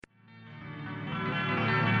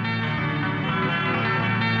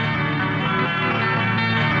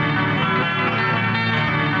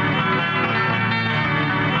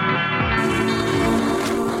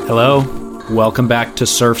Hello, welcome back to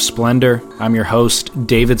Surf Splendor. I'm your host,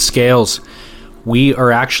 David Scales. We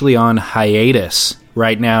are actually on hiatus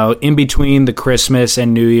right now in between the Christmas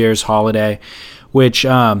and New Year's holiday, which,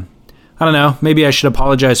 I don't know, maybe I should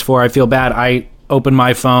apologize for. I feel bad. I open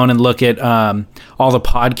my phone and look at all the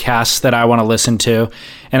podcasts that I want to listen to,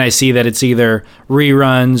 and I see that it's either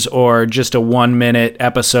reruns or just a 1-minute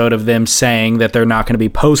episode of them saying that they're not going to be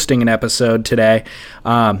posting an episode today.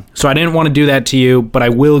 So I didn't want to do that to you, but I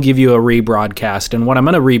will give you a rebroadcast. And what I'm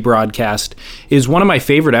going to rebroadcast is one of my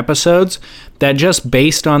favorite episodes that, just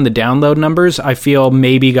based on the download numbers, I feel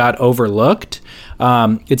maybe got overlooked.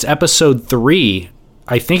 It's episode 3.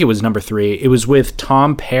 I think it was number 3. It was with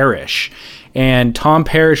Tom Parrish. And Tom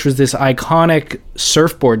Parrish was this iconic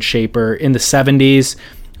surfboard shaper in the 70s.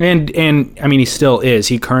 And I mean, he still is.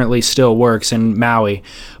 He currently still works in Maui.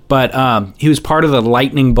 But he was part of the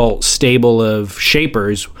Lightning Bolt stable of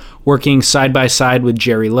shapers, working side by side with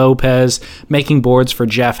Gerry Lopez, making boards for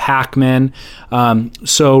Jeff Hackman.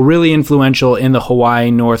 So really influential in the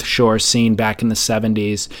Hawaii North Shore scene back in the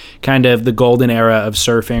 70s, kind of the golden era of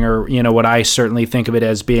surfing, or, you know, what I certainly think of it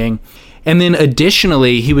as being. And then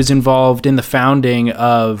additionally, he was involved in the founding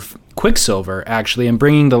of Quicksilver, actually, and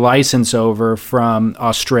bringing the license over from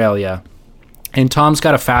Australia. And Tom's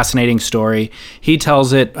got a fascinating story. He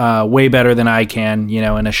tells it way better than I can, you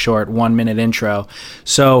know, in a short 1-minute intro.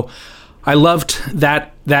 So I loved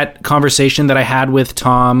that conversation that I had with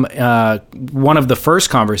Tom, one of the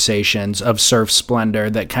first conversations of Surf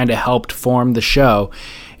Splendor that kind of helped form the show.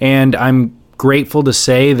 And I'm grateful to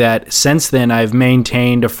say that since then I've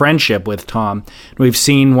maintained a friendship with Tom. We've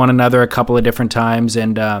seen one another a couple of different times,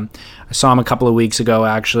 and I saw him a couple of weeks ago,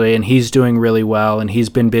 actually, and he's doing really well, and he's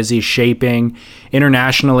been busy shaping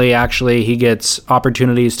internationally. Actually, he gets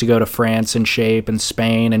opportunities to go to France and shape, and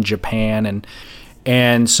Spain and Japan,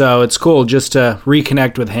 and so it's cool just to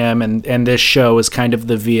reconnect with him, and this show is kind of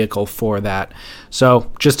the vehicle for that.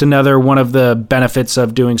 So just another one of the benefits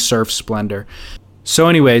of doing Surf Splendor. So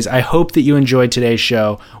anyways, I hope that you enjoyed today's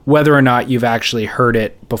show, whether or not you've actually heard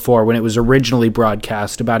it before when it was originally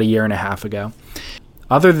broadcast about 1.5 years ago.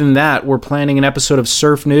 Other than that, we're planning an episode of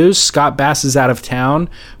Surf News. Scott Bass is out of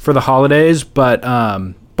town for the holidays, but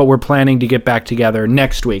we're planning to get back together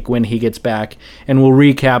next week when he gets back, and we'll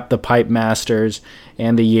recap the Pipe Masters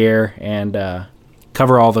and the year, and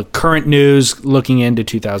cover all the current news looking into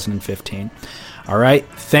 2015. All right,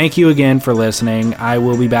 thank you again for listening. I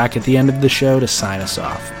will be back at the end of the show to sign us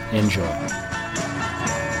off. Enjoy.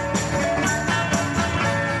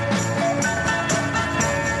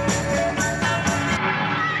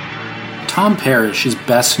 Tom Parrish is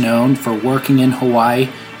best known for working in Hawaii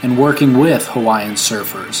and working with Hawaiian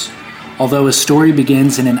surfers, although his story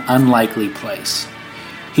begins in an unlikely place.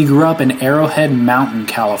 He grew up in Arrowhead Mountain,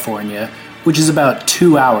 California, which is about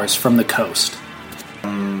 2 hours from the coast.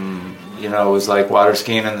 You know, it was like water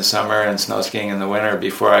skiing in the summer and snow skiing in the winter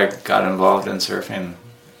before I got involved in surfing.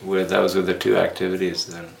 Those were the two activities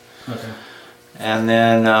then. Okay. And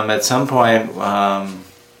then at some point, my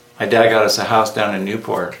dad got us a house down in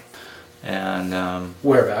Newport. And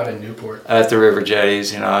where about in Newport? At the river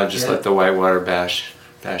jetties, you know, I just let the white water bash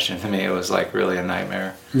into me. It was like really a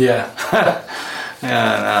nightmare. Yeah.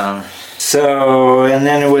 And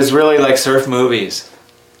then it was really like surf movies.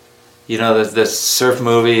 You know, the surf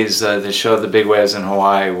movies that showed the big waves in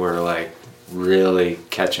Hawaii were like really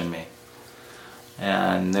catching me.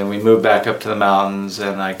 And then we moved back up to the mountains,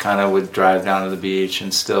 and I kind of would drive down to the beach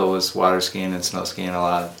and still was water skiing and snow skiing a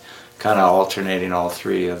lot, kind of alternating all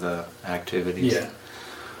three of the activities. Yeah.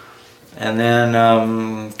 And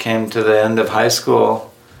then came to the end of high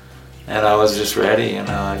school, and I was just ready. You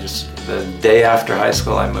know, the day after high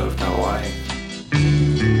school, I moved to Hawaii.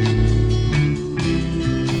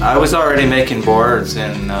 I was already making boards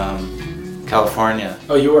in California.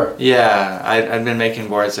 Oh, you were? Yeah, I'd been making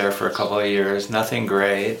boards there for a couple of years. Nothing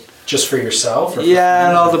great. Just for yourself? Or yeah,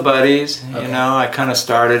 and all the buddies. Okay. You know, I kind of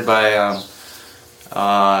started by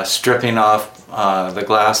stripping off the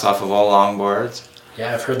glass off of old longboards.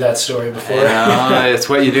 Yeah, I've heard that story before. You know, it's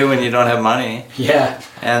what you do when you don't have money. Yeah.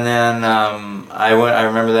 And then I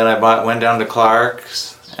remember that I went down to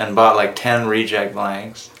Clark's and bought like 10 reject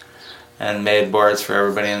blanks and made boards for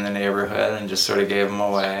everybody in the neighborhood and just sort of gave them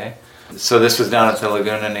away. So this was down at the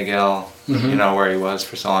Laguna Niguel, you know, where he was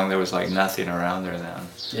for so long. There was like nothing around there then.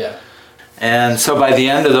 Yeah. And so by the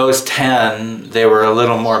end of those 10, they were a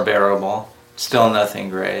little more bearable. Still nothing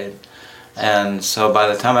great. And so by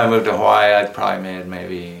the time I moved to Hawaii, I'd probably made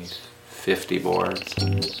maybe 50 boards.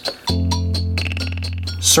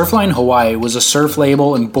 Surfline Hawaii was a surf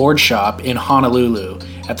label and board shop in Honolulu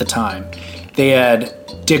at the time. They had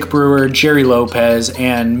Dick Brewer, Gerry Lopez,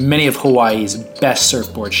 and many of Hawaii's best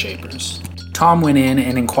surfboard shapers. Tom went in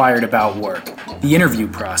and inquired about work. The interview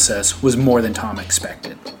process was more than Tom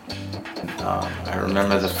expected. I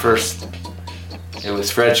remember it was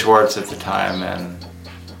Fred Schwartz at the time, and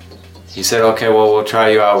he said, okay, well, we'll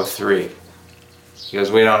try you out with 3. He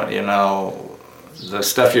goes, we don't, the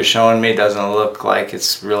stuff you're showing me doesn't look like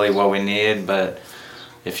it's really what we need, but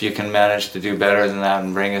if you can manage to do better than that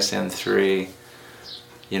and bring us in 3,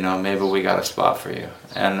 maybe we got a spot for you.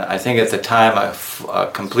 And I think at the time a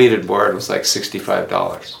completed board was like $65.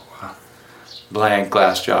 Wow. Blank,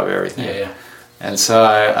 glass job, everything. Yeah. And so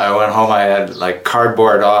I went home, I had like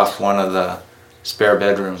cardboard off one of the spare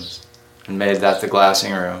bedrooms and made that the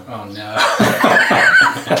glassing room. Oh no.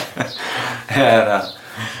 And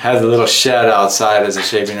had the little shed outside as a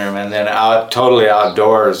shaping room, and then totally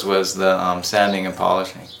outdoors was the sanding and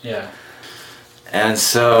polishing. Yeah. And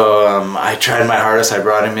so I tried my hardest. I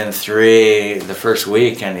brought him in 3 the first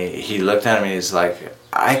week, and he looked at me and he's like,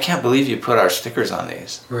 I can't believe you put our stickers on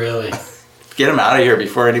these. Really? Get them out of here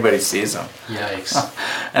before anybody sees them. Yikes.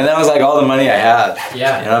 And that was like all the money I had.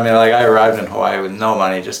 Yeah. I arrived in Hawaii with no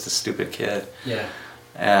money, just a stupid kid. Yeah.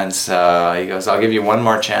 And so he goes, I'll give you one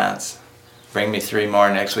more chance. Bring me 3 more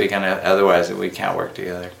next week, and otherwise we can't work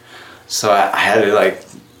together. So I had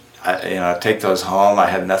to take those home. I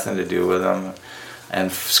had nothing to do with them, and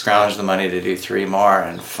scrounge the money to do 3 more.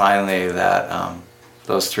 And finally,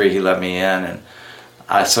 those 3 he let me in, and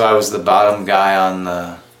I was the bottom guy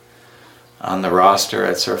on the roster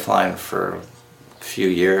at Surfline for a few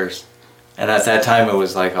years. And at that time, it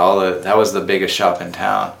was like that was the biggest shop in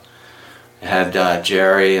town. It had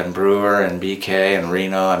Gerry and Brewer and BK and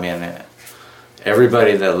Reno.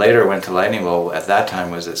 Everybody that later went to Lightning Bolt at that time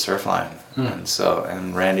was at Surfline.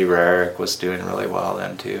 And Randy Rarick was doing really well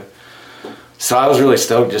then too. So I was really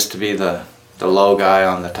stoked just to be the low guy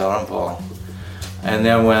on the totem pole. And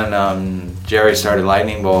then when Gerry started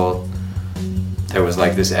Lightning Bolt, there was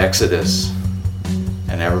like this exodus,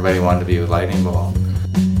 and everybody wanted to be with Lightning Bolt.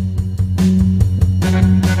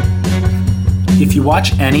 If you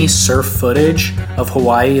watch any surf footage of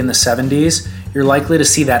Hawaii in the 70s, you're likely to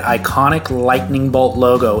see that iconic lightning bolt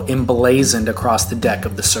logo emblazoned across the deck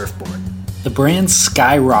of the surfboard. The brand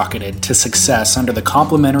skyrocketed to success under the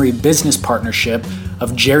complementary business partnership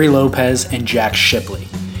of Gerry Lopez and Jack Shipley.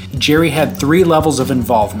 Gerry had 3 levels of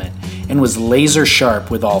involvement and was laser sharp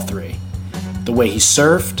with all 3. The way he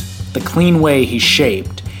surfed, the clean way he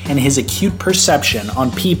shaped, and his acute perception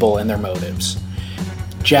on people and their motives.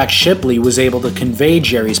 Jack Shipley was able to convey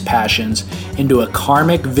Gerry's passions into a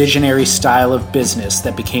karmic, visionary style of business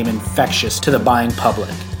that became infectious to the buying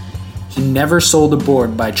public. He never sold a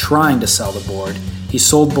board by trying to sell the board. He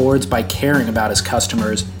sold boards by caring about his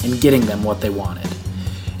customers and getting them what they wanted.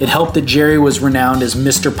 It helped that Gerry was renowned as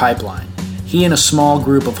Mr. Pipeline. He and a small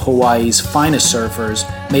group of Hawaii's finest surfers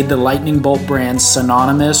made the Lightning Bolt brand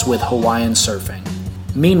synonymous with Hawaiian surfing.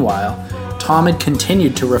 Meanwhile, Tom had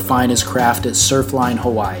continued to refine his craft at Surfline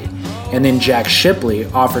Hawaii, and then Jack Shipley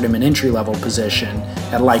offered him an entry-level position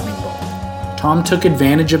at Lightning Bolt. Tom took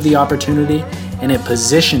advantage of the opportunity, and it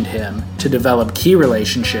positioned him to develop key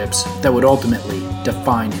relationships that would ultimately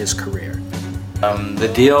define his career.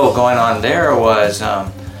 The deal going on there was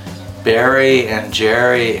Barry and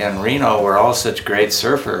Gerry and Reno were all such great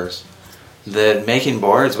surfers that making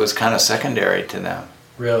boards was kind of secondary to them.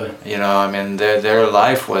 Really? Their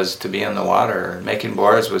life was to be in the water. Making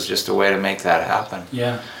boards was just a way to make that happen.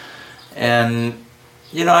 Yeah. And,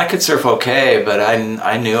 I could surf okay, but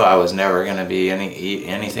I knew I was never going to be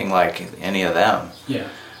anything like any of them. Yeah.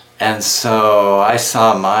 And so I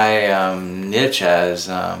saw my niche as,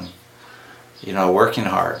 working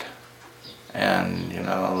hard. And,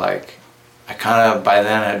 I kind of, by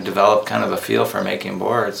then, had developed kind of a feel for making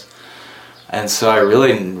boards. And so I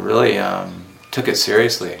really took it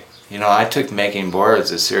seriously. I took making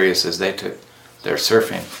boards as serious as they took their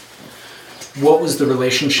surfing. What was the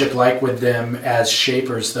relationship like with them as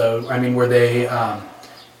shapers, though? Were they,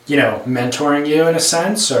 mentoring you in a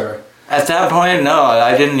sense, or? At that point, no,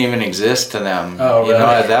 I didn't even exist to them. Oh, really?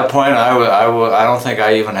 At that point, I don't think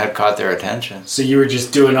I even had caught their attention. So you were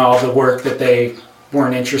just doing all the work that they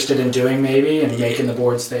weren't interested in doing, maybe, and making the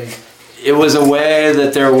boards they... It was a way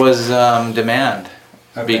that there was demand.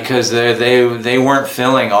 Okay. Because they weren't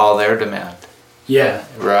filling all their demand. Yeah.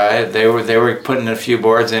 Right. They were putting a few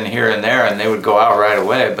boards in here and there, and they would go out right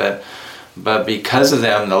away. But because of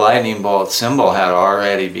them, the Lightning Bolt symbol had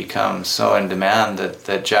already become so in demand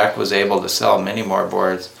that Jack was able to sell many more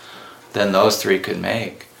boards than those 3 could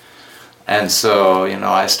make. And so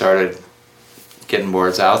I started getting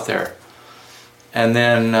boards out there, and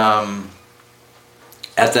then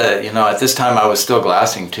at this time I was still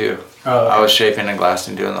glassing too. Oh, okay. I was shaping and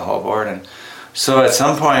glassing, doing the whole board. And so at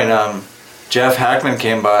some point, Jeff Hackman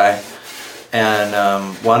came by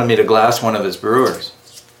and wanted me to glass one of his brewers.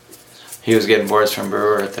 He was getting boards from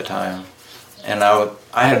Brewer at the time. And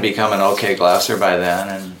I had become an okay glasser by then,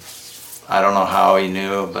 and I don't know how he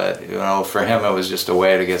knew, but for him it was just a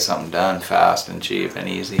way to get something done fast and cheap and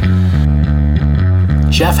easy.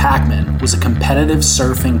 Jeff Hackman was a competitive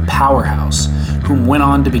surfing powerhouse whom went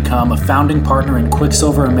on to become a founding partner in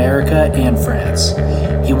Quicksilver America and France.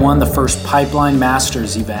 He won the first Pipeline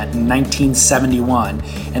Masters event in 1971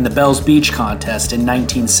 and the Bells Beach contest in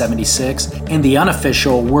 1976 and the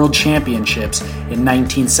unofficial World Championships in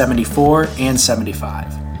 1974 and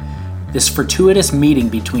 75. This fortuitous meeting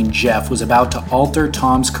between Jeff was about to alter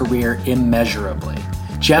Tom's career immeasurably.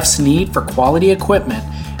 Jeff's need for quality equipment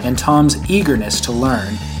and Tom's eagerness to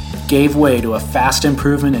learn gave way to a fast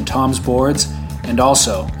improvement in Tom's boards and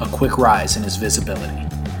also a quick rise in his visibility.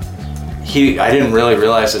 I didn't really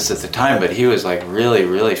realize this at the time, but he was like really,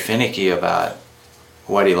 really finicky about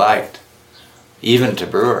what he liked, even to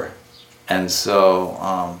Brewer. And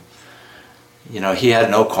so, he had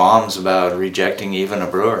no qualms about rejecting even a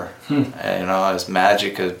Brewer. As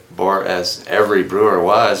magic as every Brewer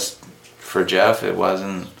was, for Jeff, it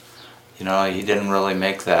wasn't, he didn't really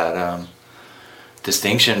make that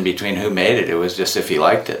distinction between who made it. It was just if he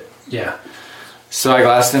liked it. Yeah. So I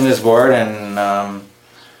glassed him his board and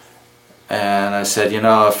I said,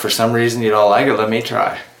 if for some reason you don't like it, let me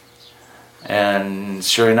try. And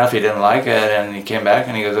sure enough, he didn't like it, and he came back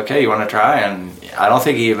and he goes, okay, you want to try? And I don't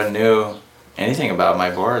think he even knew anything about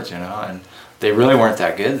my boards, and they really weren't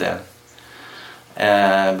that good then.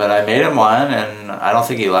 But I made him one, and I don't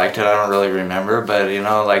think he liked it. I don't really remember, but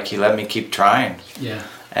he let me keep trying. Yeah.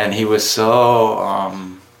 And he was so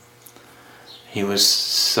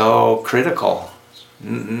critical,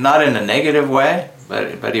 not in a negative way,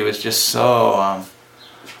 but he was just so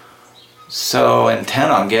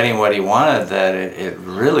intent on getting what he wanted that it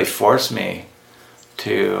really forced me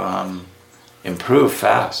to improve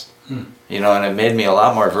fast. And it made me a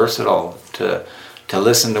lot more versatile to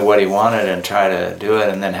listen to what he wanted and try to do it,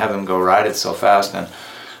 and then have him go ride it so fast. And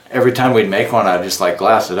every time we'd make one, I'd just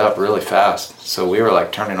glass it up really fast. So we were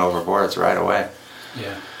turning over boards right away.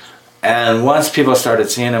 Yeah. And once people started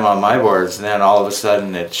seeing him on my boards, then all of a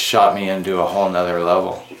sudden it shot me into a whole nother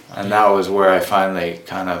level. And that was where I finally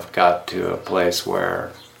kind of got to a place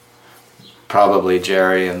where probably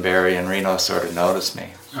Gerry and Barry and Reno sort of noticed me.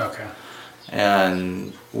 Okay.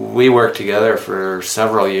 And we worked together for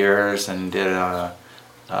several years and did a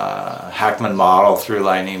Hackman model through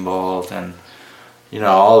Lightning Bolt, and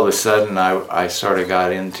all of a sudden I sort of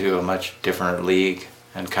got into a much different league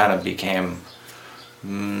and kind of became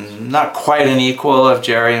not quite an equal of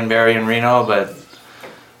Gerry and Barry and Reno, but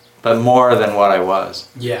more than what I was.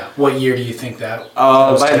 Yeah. What year do you think that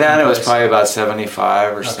by then it was probably about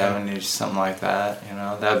 75 or 70, something like that.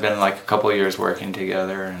 That had been a couple of years working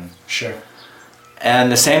together. And sure.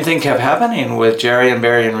 And the same thing kept happening with Gerry and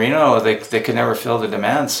Barry and Reno. They could never fill the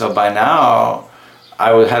demand. So by now,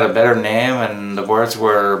 I had a better name and the boards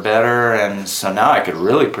were better, and so now I could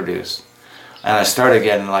really produce. And I started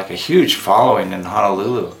getting a huge following in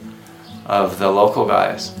Honolulu of the local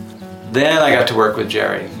guys. Then I got to work with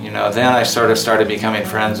Gerry. Then I sort of started becoming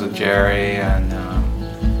friends with Gerry, and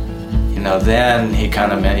then he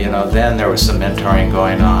kind of, then there was some mentoring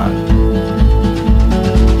going on.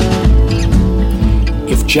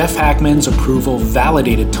 If Jeff Hackman's approval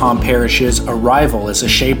validated Tom Parrish's arrival as a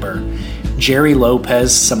shaper, Gerry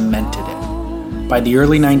Lopez cemented it. By the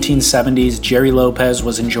early 1970s, Gerry Lopez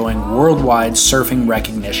was enjoying worldwide surfing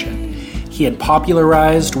recognition. He had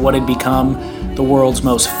popularized what had become the world's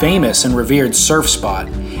most famous and revered surf spot,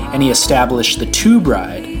 and he established the tube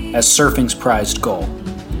ride as surfing's prized goal.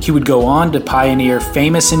 He would go on to pioneer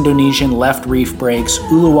famous Indonesian left reef breaks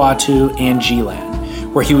Uluwatu and Jilan,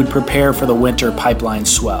 where he would prepare for the winter pipeline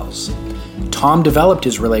swells. Tom developed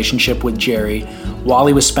his relationship with Gerry while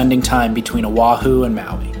he was spending time between Oahu and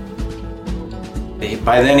Maui.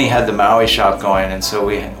 By then he had the Maui shop going, and so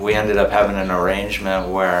we ended up having an arrangement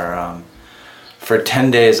where for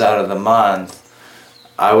 10 days out of the month,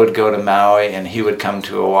 I would go to Maui and he would come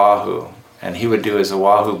to Oahu, and he would do his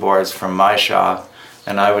Oahu boards from my shop,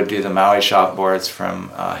 and I would do the Maui shop boards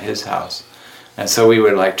from his house. And so we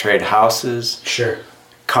would trade houses, sure,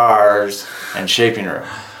 cars, and shaping room.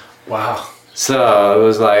 Wow. So it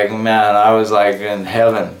was man, I was in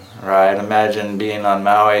heaven, right? Imagine being on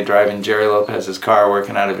Maui, driving Gerry Lopez's car,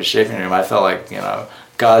 working out of his shaping room. I felt like,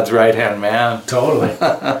 God's right-hand man. Totally.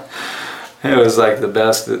 It was the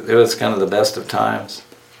best, it was kind of the best of times.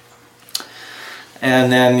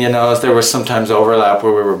 And then, there was sometimes overlap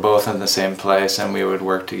where we were both in the same place and we would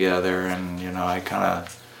work together, and, I kind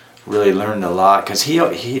of really learned a lot, because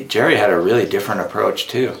Gerry had a really different approach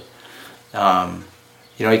too. He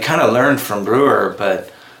kind of learned from Brewer,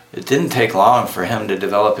 but it didn't take long for him to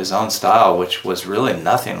develop his own style, which was really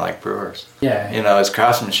nothing like Brewer's. Yeah. His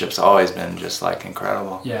craftsmanship's always been just like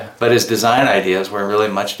incredible. Yeah. But his design ideas were really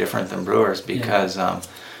much different than Brewer's, because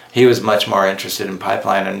he was much more interested in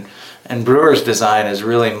pipeline, and Brewer's design is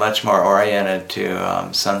really much more oriented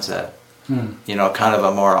to sunset. Kind of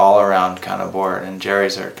a more all-around kind of board, and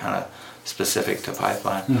Gerry's are kind of specific to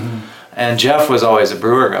pipeline. Mm-hmm. And Jeff was always a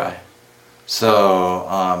Brewer guy.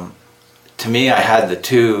 So to me, I had the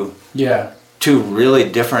two really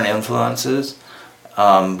different influences,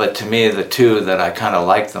 but to me, the two that I kind of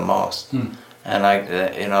liked the most. And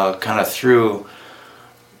I, kind of through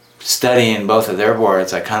studying both of their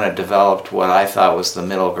boards, I kind of developed what I thought was the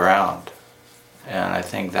middle ground. And I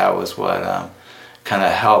think that was what kind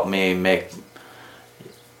of helped me make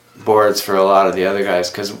boards for a lot of the other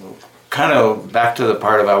guys, because kind of back to the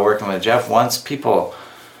part about working with Jeff, once people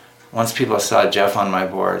saw Jeff on my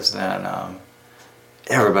boards, then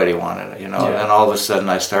everybody wanted it, and all of a sudden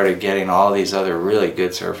I started getting all these other really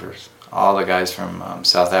good surfers, all the guys from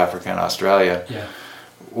South Africa and Australia.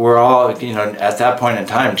 We're all, at that point in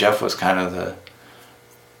time, Jeff was kind of the,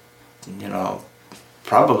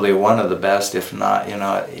 probably one of the best, if not,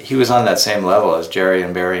 he was on that same level as Gerry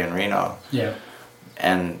and Barry and Reno. Yeah.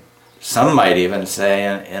 And some might even say,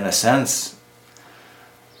 in a sense,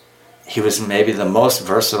 he was maybe the most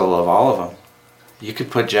versatile of all of them. You could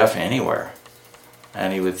put Jeff anywhere,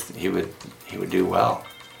 and he would do well.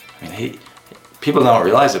 I mean, people don't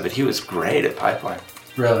realize it, but he was great at pipeline.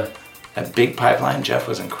 Really? At big pipeline, Jeff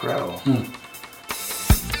was incredible.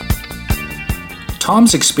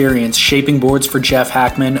 Tom's experience shaping boards for Jeff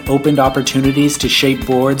Hackman opened opportunities to shape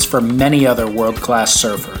boards for many other world-class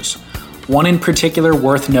surfers. One in particular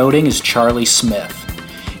worth noting is Charlie Smith.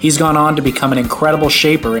 He's gone on to become an incredible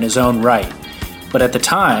shaper in his own right. But at the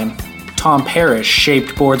time, Tom Parrish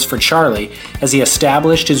shaped boards for Charlie as he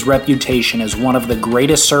established his reputation as one of the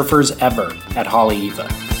greatest surfers ever at Haleiwa.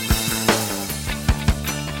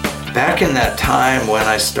 Back in that time when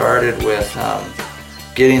I started with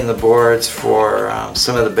getting the boards for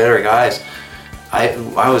some of the better guys,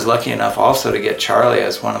 I was lucky enough also to get Charlie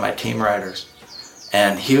as one of my team riders.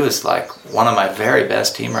 And he was like one of my very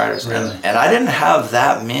best team riders. Really? And I didn't have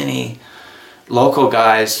that many local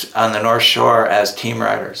guys on the North Shore as team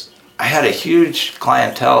riders. I had a huge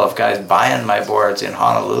clientele of guys buying my boards in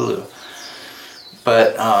Honolulu.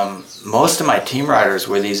 But most of my team riders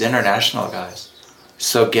were these international guys.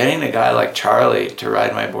 So getting a guy like Charlie to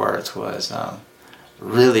ride my boards was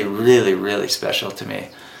really, really, really special to me.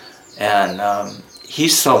 And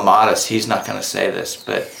he's so modest, he's not going to say this,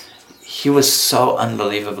 but he was so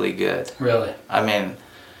unbelievably good. Really? I mean,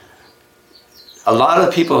 a lot of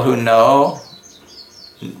the people who know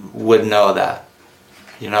would know that.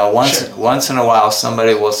 Once in a while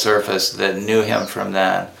somebody will surface that knew him from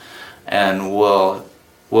then and will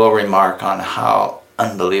remark on how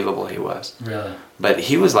unbelievable he was. Really? But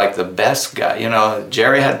he was like the best guy.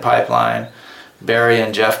 Gerry had pipeline, Barry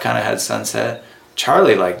and Jeff kind of had sunset.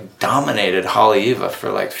 Charlie like dominated Haleiwa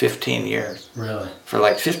for like 15 years. Really? For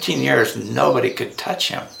like 15 years, nobody could touch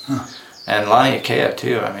him. Huh. And Laniakea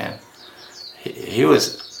too. I mean,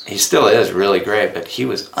 he still is really great, but he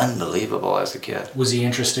was unbelievable as a kid. Was he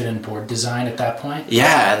interested in board design at that point?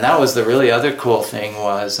 Yeah, and that was the really other cool thing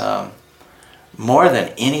was more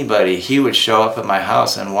than anybody, he would show up at my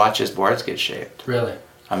house and watch his boards get shaped. Really?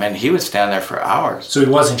 I mean, he would stand there for hours. So he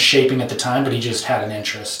wasn't shaping at the time, but he just had an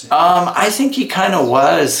interest. I think he kind of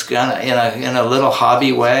was in a little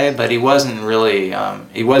hobby way, but he wasn't really.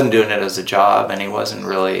 He wasn't doing it as a job, and he wasn't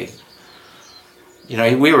really.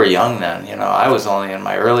 We were young then. I was only in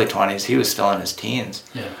my early 20s. He was still in his teens.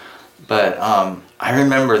 Yeah. But I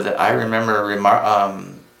remember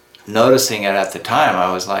noticing it at the time.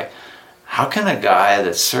 I was like, how can a guy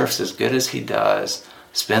that surfs as good as he does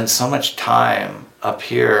spend so much time up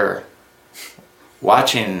here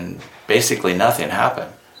watching basically nothing happen?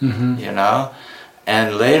 Mm-hmm.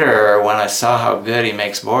 And later when I saw how good he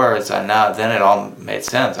makes boards, then it all made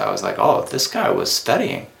sense. I was like, oh, this guy was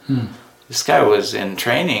studying. This guy was in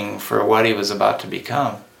training for what he was about to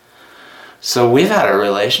become. So we've had a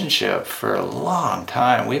relationship for a long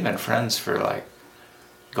time. We've been friends for like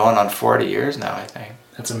going on 40 years now, I think.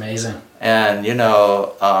 That's amazing. And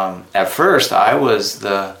at first I was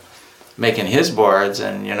making his boards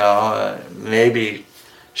and maybe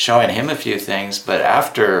showing him a few things, but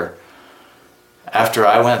after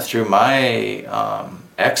I went through my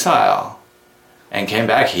exile, and came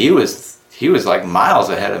back. He was like miles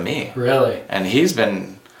ahead of me. Really? And he's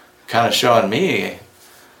been kind of showing me,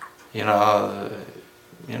 you know,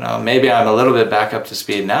 maybe I'm a little bit back up to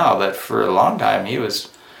speed now, but for a long time he was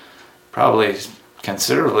probably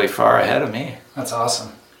considerably far ahead of me. That's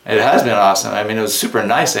awesome. It has been awesome. I mean, it was super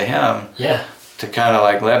nice of him. Yeah. To kind of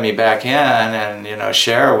like let me back in and, you know,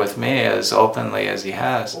 share with me as openly as he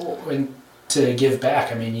has. And to give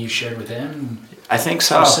back, I mean, you shared with him? I think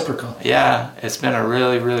so. Reciprocal. Yeah, it's been a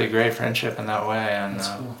really, really great friendship in that way. And, that's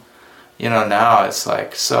cool. You know, now it's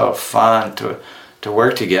like so fun to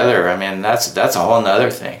work together. I mean, that's a whole nother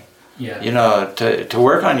thing. Yeah. You know, to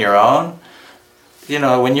work on your own, you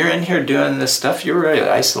know, when you're in here doing this stuff, you're really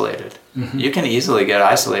isolated. Mm-hmm. You can easily get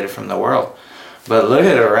isolated from the world. But look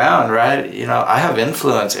at it around, right? You know, I have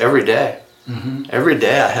influence every day. Mm-hmm. Every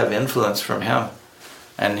day I have influence from him.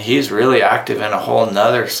 And he's really active in a whole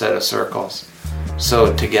nother set of circles.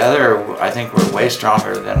 So together, I think we're way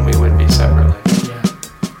stronger than we would be separately. Yeah.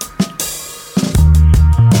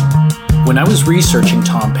 When I was researching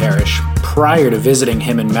Tom Parrish, prior to visiting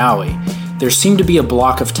him in Maui, there seemed to be a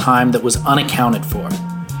block of time that was unaccounted for.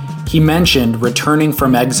 He mentioned returning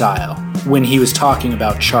from exile when he was talking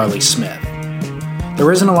about Charlie Smith.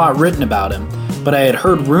 There isn't a lot written about him, but I had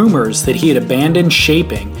heard rumors that he had abandoned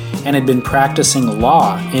shaping and had been practicing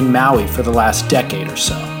law in Maui for the last decade or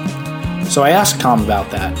so. So I asked Tom about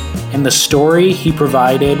that, and the story he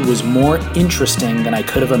provided was more interesting than I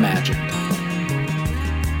could have imagined.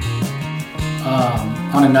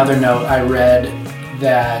 On another note, I read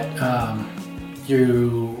that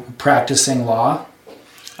you practicing law.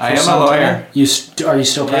 I am a lawyer. Are you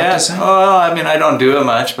still practicing? Yeah. Well, I mean, I don't do it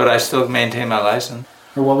much, but I still maintain my license.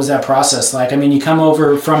 Or what was that process like? I mean, you come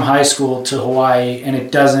over from high school to Hawaii, and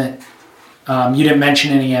it doesn't. You didn't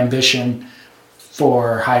mention any ambition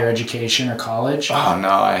for higher education or college. Oh no,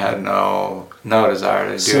 I had no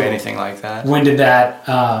desire to do anything like that. When did that?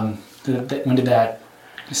 When did that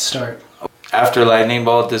start? After Lightning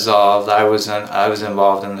Bolt dissolved, I was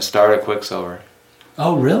involved in the start of Quicksilver.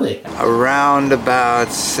 Oh, really? Around about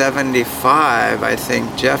 75, I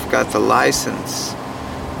think Jeff got the license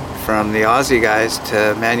from the Aussie guys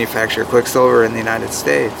to manufacture Quicksilver in the United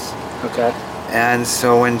States. Okay. And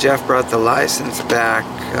so when Jeff brought the license back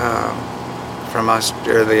from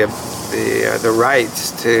Australia, the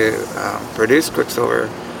rights to produce Quicksilver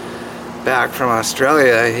back from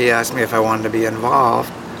Australia, he asked me if I wanted to be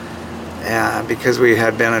involved, because we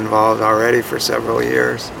had been involved already for several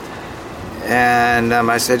years. And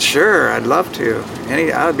I said, sure, I'd love to.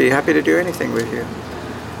 I'd be happy to do anything with you.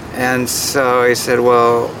 And so he said,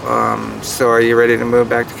 well, so are you ready to move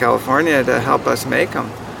back to California to help us make them?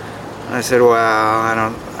 And I said, well,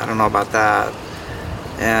 I don't know about that.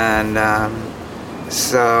 And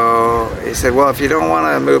so he said, well, if you don't want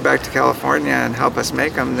to move back to California and help us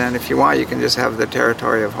make them, then if you want, you can just have the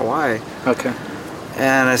territory of Hawaii. Okay.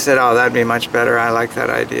 And I said, oh, that'd be much better. I like that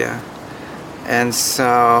idea. And so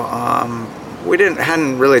we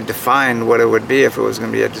hadn't really defined what it would be, if it was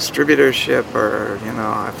going to be a distributorship or, you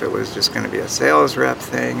know, if it was just going to be a sales rep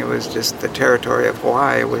thing. It was just the territory of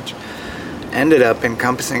Hawaii, which ended up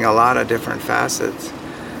encompassing a lot of different facets.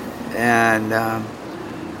 And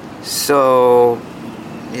so,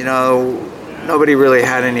 you know, nobody really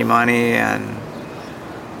had any money, and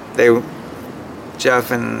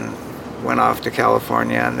Jeff went off to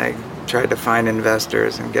California, and they tried to find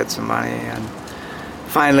investors and get some money, and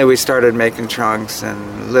finally we started making trunks,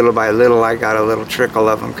 and little by little I got a little trickle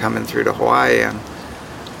of them coming through to Hawaii. And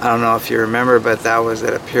I don't know if you remember, but that was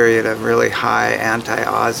at a period of really high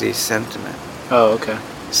anti-Aussie sentiment. Oh, okay.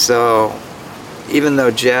 So even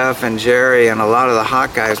though Jeff and Gerry and a lot of the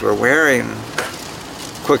hot guys were wearing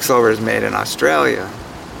Quicksilvers made in Australia,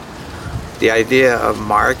 the idea of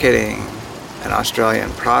marketing an Australian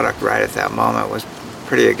product right at that moment was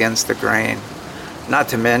pretty against the grain. Not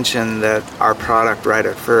to mention that our product right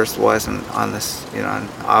at first wasn't on this, you know,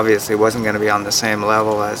 obviously wasn't going to be on the same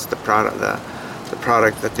level as the product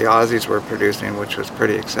that the Aussies were producing, which was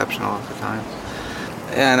pretty exceptional at the time.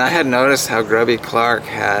 And I had noticed how Grubby Clark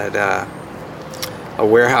had a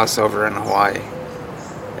warehouse over in Hawaii,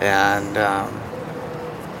 and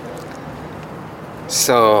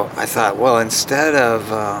so I thought, well, instead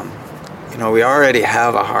of you know, we already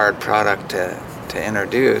have a hard product to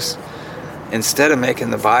introduce. Instead of making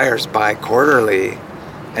the buyers buy quarterly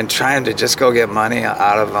and trying to just go get money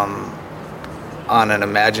out of them on an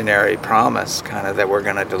imaginary promise, kind of that we're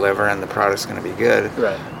going to deliver and the product's going to be good,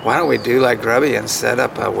 right, why don't we do like Grubby and set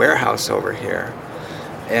up a warehouse over here?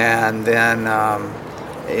 And then,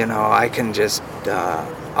 you know, I can just,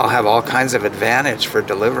 I'll have all kinds of advantage for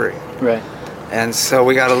delivery. Right. And so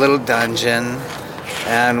we got a little dungeon.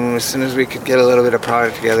 And as soon as we could get a little bit of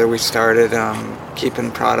product together, we started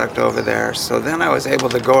keeping product over there. So then I was able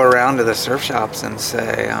to go around to the surf shops and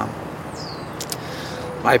say,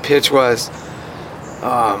 my pitch was,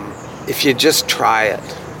 if you just try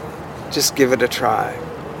it, just give it a try.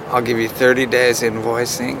 I'll give you 30 days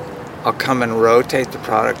invoicing. I'll come and rotate the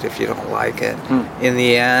product if you don't like it. In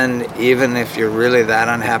the end, even if you're really that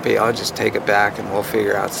unhappy, I'll just take it back and we'll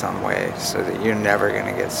figure out some way so that you're never going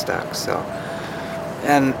to get stuck. So,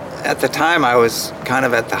 and at the time I was kind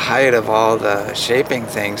of at the height of all the shaping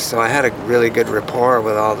things, so I had a really good rapport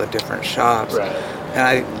with all the different shops. Right.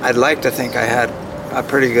 And I'd like to think I had a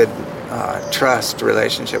pretty good trust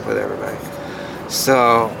relationship with everybody.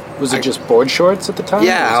 So Was it just board shorts at the time?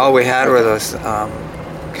 Yeah, all we had were those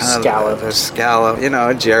scallop. You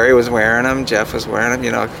know, Gerry was wearing them, Jeff was wearing them.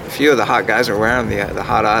 You know, a few of the hot guys were wearing them. The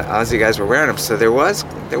hot Aussie guys were wearing them. So there was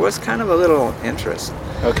kind of a little interest.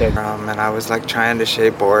 Okay. And I was like trying to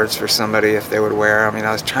shape boards for somebody if they would wear them. You know,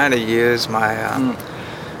 I was trying to use my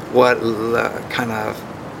kind of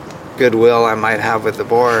goodwill I might have with the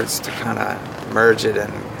boards to kind of merge it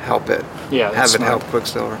and help it. Yeah, have smart. it help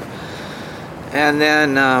Quicksilver. And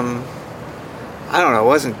then I don't know, it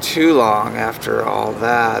wasn't too long after all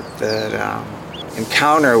that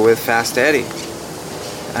encounter with Fast Eddie.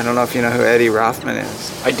 I don't know if you know who Eddie Rothman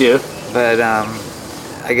is. I do. But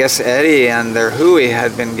I guess Eddie and their Hui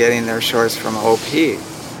had been getting their shorts from OP.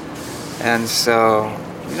 And so,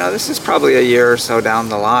 you know, this is probably a year or so down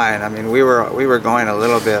the line. I mean, we were going a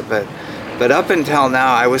little bit, but up until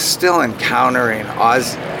now, I was still encountering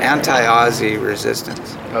anti-Aussie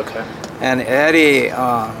resistance. Okay. And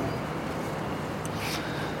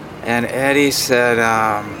Eddie said,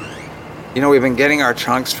 you know, we've been getting our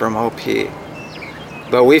trunks from OP,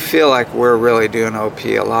 but we feel like we're really doing OP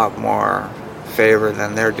a lot more favor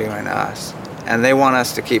than they're doing us. And they want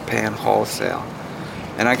us to keep paying wholesale.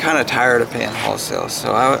 And I'm kind of tired of paying wholesale.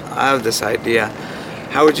 So I have this idea.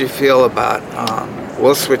 How would you feel about,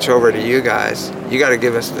 we'll switch over to you guys. You got to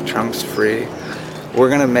give us the trunks free. We're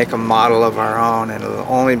going to make a model of our own, and it'll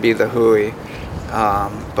only be the Hui,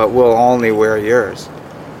 but we'll only wear yours.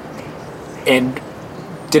 And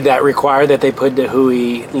did that require that they put the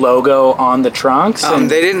Hui logo on the trunks?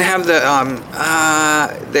 They didn't have the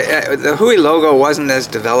Hui logo wasn't as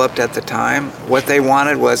developed at the time. What they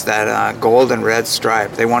wanted was that gold and red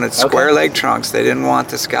stripe. They wanted square leg trunks. They didn't want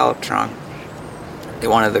the scallop trunk. They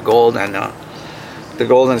wanted the gold and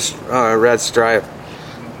red stripe.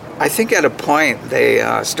 I think at a point they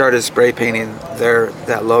started spray painting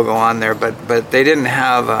that logo on there, but they didn't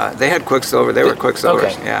have. They had Quicksilver. They were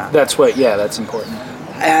Quicksilvers. Okay. Yeah. That's important.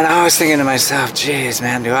 And I was thinking to myself, geez,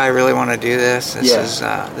 man, do I really want to do this? This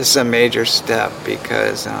is a major step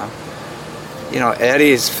because, you know,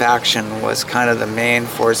 Eddie's faction was kind of the main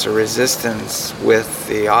force of resistance with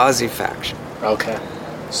the Aussie faction. Okay.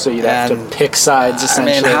 So you'd have to pick sides,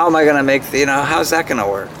 essentially. I mean, how am I going to make, how's that going to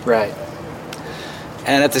work? Right.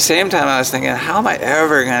 And at the same time, I was thinking, how am I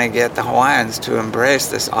ever going to get the Hawaiians to embrace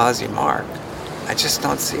this Aussie mark? I just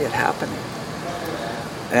don't see it happening.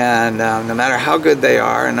 And no matter how good they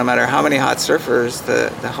are, and no matter how many hot surfers, the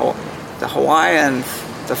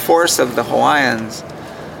force of the Hawaiians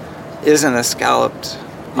isn't a scalloped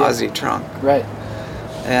Aussie trunk. Right.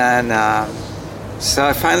 And so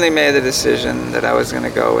I finally made the decision that I was going to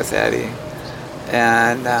go with Eddie.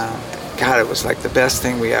 And God, it was like the best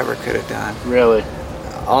thing we ever could have done. Really?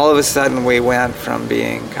 All of a sudden we went from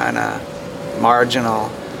being kind of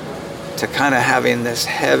marginal to kind of having this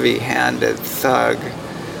heavy-handed thug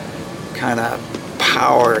kind of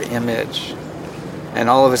power image. And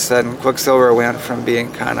all of a sudden Quicksilver went from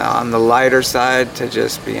being kind of on the lighter side to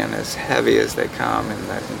just being as heavy as they come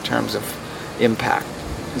in terms of impact.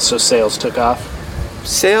 And so sales took off?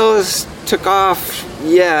 Sales took off,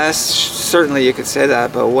 yes, certainly you could say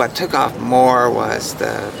that, but what took off more was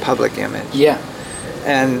the public image. Yeah.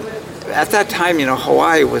 And at that time,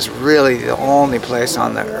 Hawaii was really the only place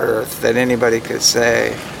on the earth that anybody could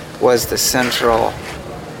say was the central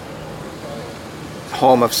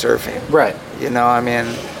home of surfing. Right.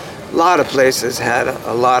 A lot of places had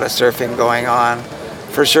a lot of surfing going on.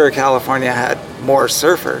 For sure, California had more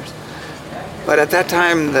surfers. But at that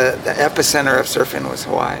time, the epicenter of surfing was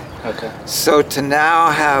Hawaii. Okay. So to now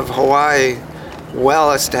have Hawaii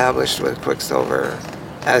well established with Quicksilver,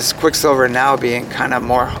 as Quicksilver now being kind of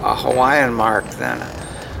more a Hawaiian mark than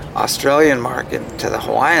an Australian mark, to the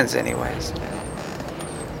Hawaiians anyways,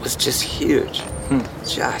 was just huge.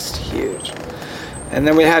 Just huge. And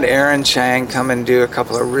then we had Aaron Chang come and do a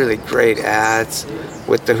couple of really great ads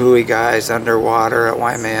with the Hui guys underwater at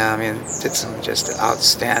Waimea. Did some just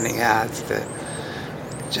outstanding ads that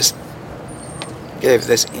just gave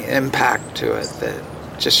this impact to it that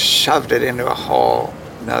just shoved it into a whole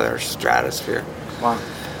another stratosphere. Wow.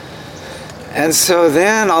 And so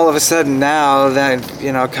then all of a sudden now that,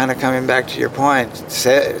 kind of coming back to your point,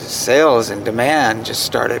 sales and demand just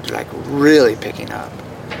started like really picking up.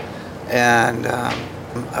 And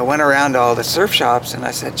I went around to all the surf shops and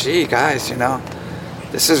I said, gee, guys,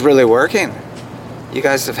 this is really working. You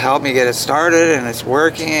guys have helped me get it started and it's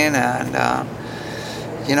working. And,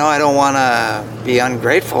 I don't want to be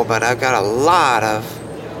ungrateful, but I've got a lot of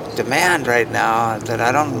demand right now that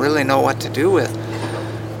I don't really know what to do with.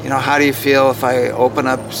 How do you feel if I open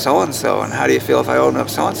up so-and-so? And how do you feel if I open up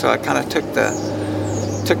so-and-so? I kind of took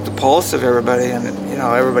the pulse of everybody, and,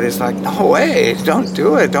 everybody's like, no way, don't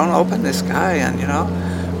do it. Don't open this guy. And,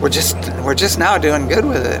 we're just now doing good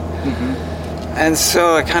with it. Mm-hmm. And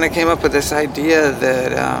so I kind of came up with this idea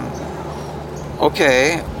that,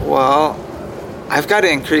 okay, well, I've got to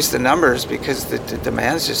increase the numbers because the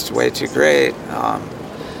demand's just way too great.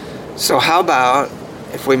 So how about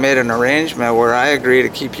if we made an arrangement where I agree to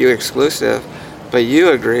keep you exclusive, but you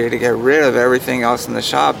agree to get rid of everything else in the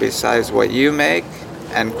shop besides what you make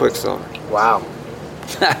and Quicksilver. Wow.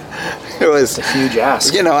 It was a huge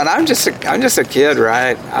ask. And I'm just a kid,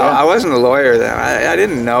 right? Yeah. I wasn't a lawyer then. I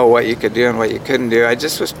didn't know what you could do and what you couldn't do. I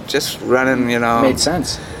just was running, Made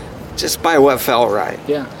sense. Just by what felt right.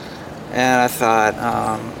 Yeah. And I thought,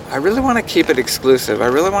 I really want to keep it exclusive. I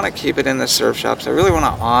really want to keep it in the surf shops. I really want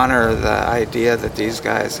to honor the idea that these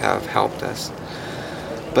guys have helped us.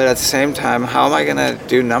 But at the same time, how am I going to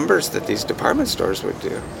do numbers that these department stores would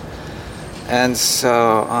do? And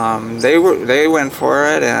so they went for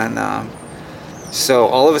it, and so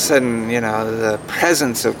all of a sudden, the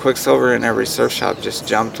presence of Quicksilver in every surf shop just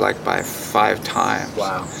jumped like by 5 times.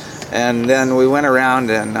 Wow. And then we went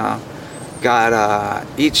around and got I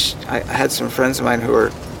had some friends of mine who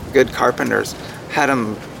were good carpenters, had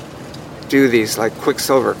them do these like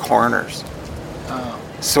Quicksilver corners. Oh.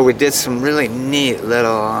 So we did some really neat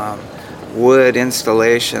little wood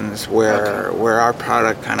installations where our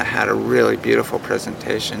product kind of had a really beautiful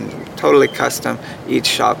presentation, totally custom, each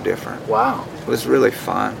shop different. Wow. It was really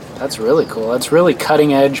fun. That's really cool. That's really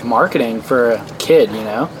cutting edge marketing for a kid,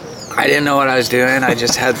 I didn't know what I was doing. I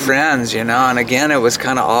just had friends, and again, it was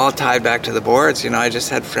kind of all tied back to the boards. I just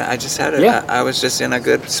had friends. Yeah. I was just in a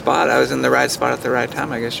good spot. I was in the right spot at the right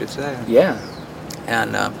time, I guess you'd say. Yeah.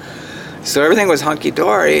 And so everything was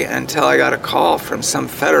hunky-dory until I got a call from some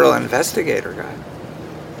federal investigator guy.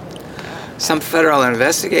 Some federal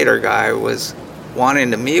investigator guy was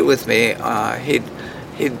wanting to meet with me.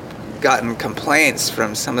 He'd gotten complaints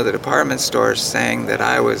from some of the department stores saying that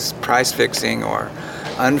I was price fixing or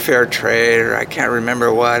unfair trade, or I can't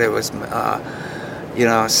remember what it was,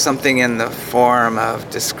 something in the form of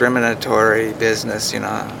discriminatory business,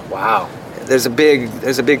 Wow. There's a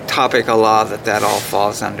big topic of law that all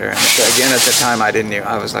falls under. And again, at the time, I didn't even,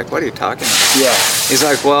 I was like, what are you talking about? Yeah. He's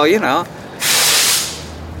like, well, you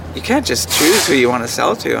can't just choose who you want to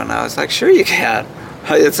sell to. And I was like, sure you can.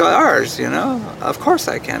 It's ours, Of course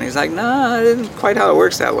I can. He's like, no, it isn't quite how it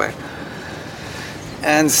works that way.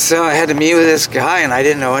 And so I had to meet with this guy, and I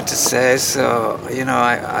didn't know what to say. So,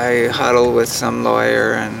 I huddled with some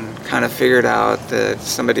lawyer and kind of figured out that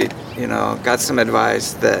somebody, got some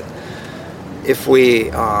advice that if we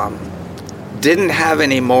didn't have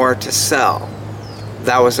any more to sell,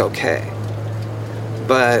 that was okay.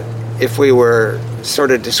 But if we were sort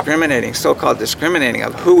of so-called discriminating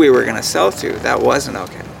of who we were going to sell to, that wasn't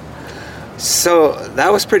okay. So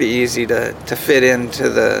that was pretty easy to fit into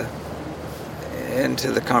the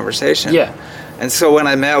conversation. Yeah. And so when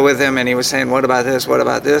I met with him and he was saying, what about this, what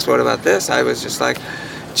about this, what about this, I was just like,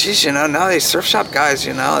 geez, now these surf shop guys,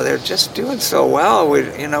 they're just doing so well.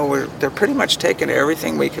 They're pretty much taking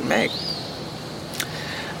everything we can make.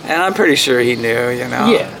 And I'm pretty sure he knew,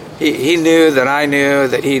 Yeah. He knew that I knew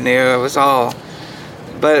that he knew. It was all,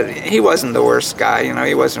 but he wasn't the worst guy,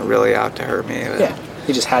 he wasn't really out to hurt me. Yeah.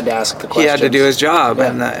 He just had to ask the questions. He had to do his job,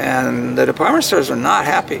 Yeah. and the department stores were not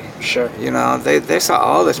happy. Sure. They saw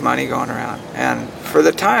all this money going around, and for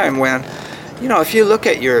the time when, if you look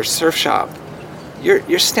at your surf shop,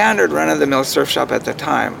 your standard run-of-the-mill surf shop at the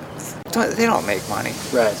time, they don't make money.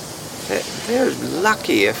 Right. They're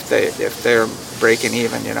lucky if they're breaking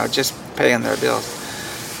even, just paying their bills.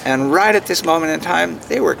 And right at this moment in time,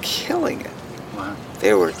 they were killing it. Wow.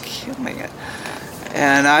 They were killing it.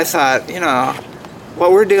 And I thought,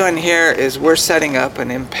 what we're doing here is we're setting up an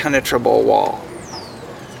impenetrable wall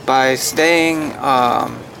by staying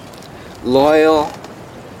loyal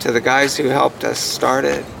to the guys who helped us start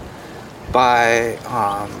it, by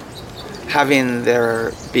having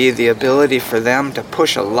there be the ability for them to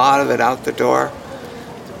push a lot of it out the door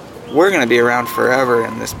we're going to be around forever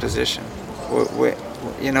in this position.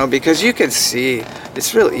 You know, because you can see,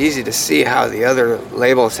 it's real easy to see how the other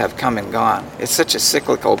labels have come and gone. It's such a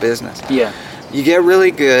cyclical business. Yeah. You get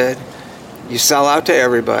really good, you sell out to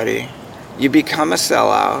everybody, you become a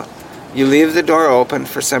sellout, you leave the door open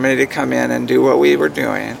for somebody to come in and do what we were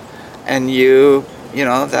doing, and you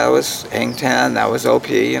know, that was Hang 10, that was OP,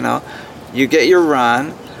 you know. You get your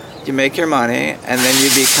run, you make your money, and then you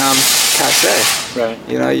become passé. Right.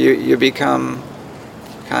 You know, you become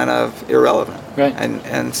kind of irrelevant. Right.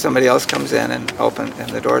 And somebody else comes in and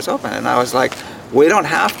the door's open. And I was like, we don't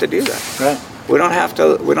have to do that. Right. We don't have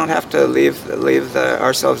to leave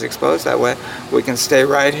ourselves exposed that way. We can stay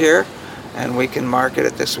right here, and we can market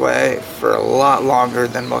it this way for a lot longer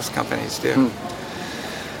than most companies do.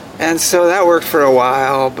 And so that worked for a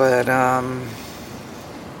while, but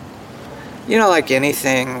you know, like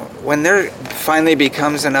anything, when there finally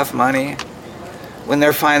becomes enough money, when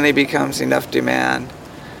there finally becomes enough demand,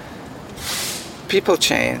 people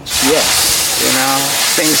change. Yeah. You know,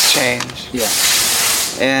 things change. Yeah.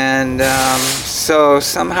 And so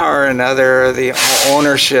somehow or another, the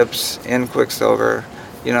ownerships in Quicksilver,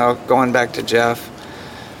 you know, going back to Jeff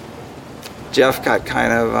got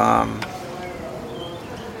kind of,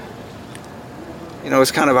 you know, it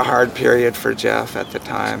was kind of a hard period for Jeff at the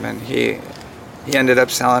time, and he ended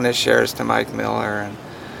up selling his shares to Mike Miller, and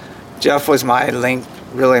Jeff was my link,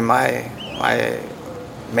 really my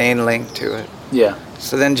main link to it. Yeah.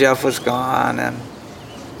 So then Jeff was gone, and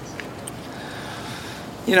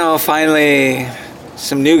you know, finally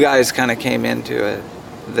some new guys kind of came into it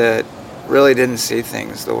that really didn't see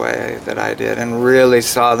things the way that I did, and really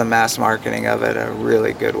saw the mass marketing of it a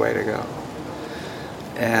really good way to go.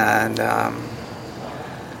 And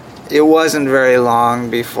it wasn't very long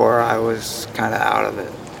before I was kind of out of it.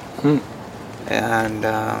 And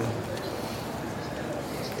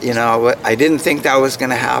you know, I didn't think that was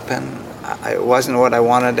going to happen. It wasn't what I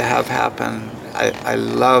wanted to have happen. I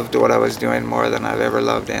loved what I was doing more than I've ever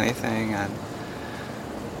loved anything.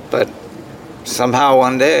 But somehow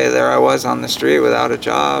one day there I was on the street without a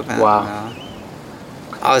job. And, wow.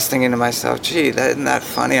 I was thinking to myself, gee, isn't that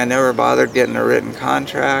funny? I never bothered getting a written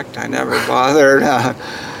contract. I never bothered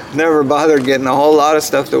getting a whole lot of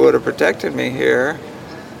stuff that would have protected me here.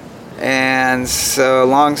 And so,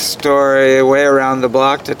 long story, way around the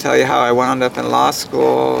block to tell you how I wound up in law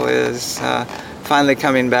school is finally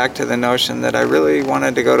coming back to the notion that I really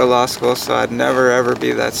wanted to go to law school so I'd never ever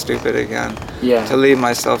be that stupid again. Yeah. To leave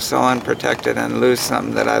myself so unprotected and lose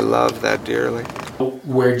something that I love that dearly.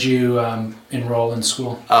 Where'd you enroll in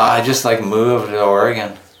school? I just moved to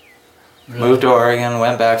Oregon. Really? Moved to Oregon,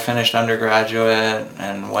 went back, finished undergraduate,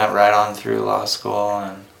 and went right on through law school.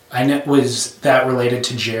 And I know, was that related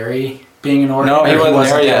to Jerry being in Oregon? no, he wasn't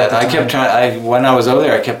there yet. I I kept trying. When I was over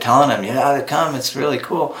there, I kept telling him, "You gotta come. It's really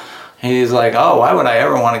cool." He's like, "Oh, why would I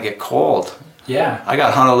ever want to get cold? Yeah. I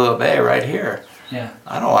got Honolulu Bay right here. Yeah.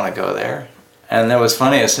 I don't want to go there." And it was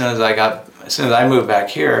funny. As soon as I moved back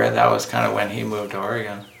here, that was kind of when he moved to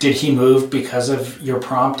Oregon. Did he move because of your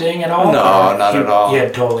prompting at all? No, not at all. He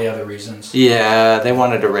had totally other reasons. Yeah, they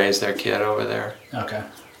wanted to raise their kid over there. Okay.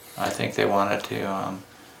 I think they wanted to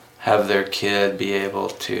have their kid be able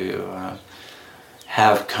to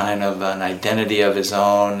have kind of an identity of his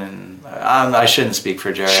own, and I shouldn't speak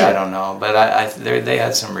for Jerry. Sure. I don't know, but they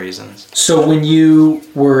had some reasons. So when you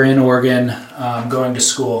were in Oregon, going to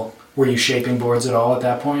school, were you shaping boards at all at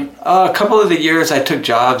that point? A couple of the years I took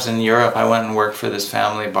jobs in Europe. I went and worked for this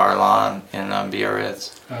family, Barlan, in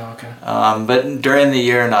Biarritz. Oh, okay. But during the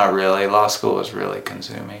year, not really. Law school was really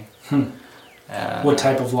consuming. What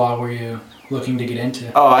type of law were you looking to get into?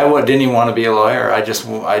 Oh, I didn't even want to be a lawyer. I just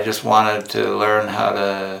wanted to learn how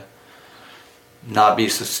to not be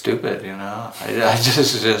so stupid, you know. I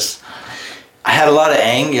had a lot of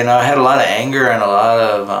anger, you know. I had a lot of anger and a lot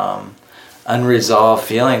of unresolved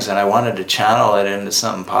feelings, and I wanted to channel it into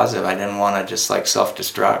something positive. I didn't want to just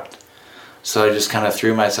self-destruct. So I just kind of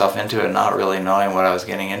threw myself into it, not really knowing what I was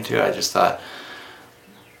getting into. I just thought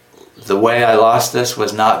the way I lost this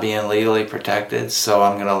was not being legally protected, so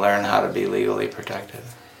I'm going to learn how to be legally protected.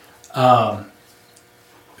 That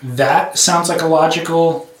sounds like a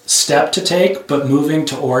logical step to take, but moving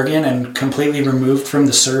to Oregon and completely removed from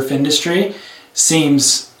the surf industry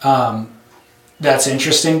seems that's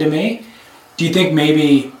interesting to me. Do you think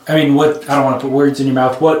maybe, I don't want to put words in your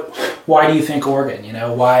mouth, why do you think Oregon? You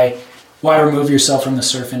know, why remove yourself from the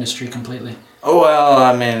surf industry completely? Oh,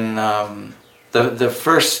 well, the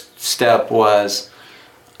first step was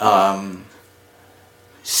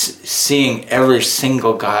seeing every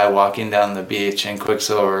single guy walking down the beach in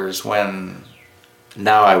Quicksilvers when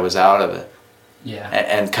now I was out of it. Yeah.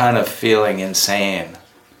 And kind of feeling insane,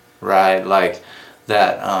 right? Like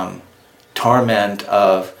that torment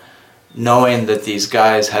of knowing that these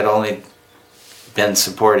guys had only been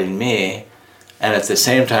supporting me, and at the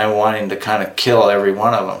same time wanting to kind of kill every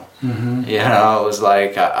one of them. Mm-hmm. You know, it was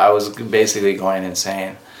like I was basically going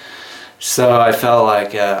insane. So I felt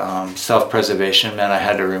like self-preservation meant I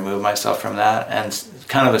had to remove myself from that. And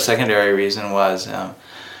kind of a secondary reason was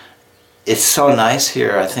it's so nice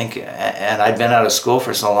here, I think, and I'd been out of school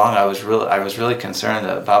for so long, I was really concerned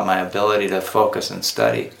about my ability to focus and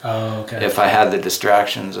study. Oh, okay. If I had the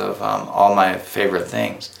distractions of all my favorite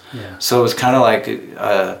things. Yeah. So it was kind of like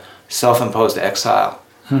a self-imposed exile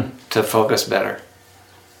to focus better.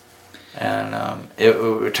 And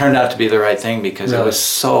it turned out to be the right thing because Really? It was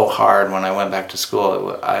so hard when I went back to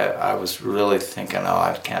school. I was really thinking, oh,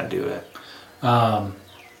 I can't do it.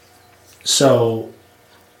 So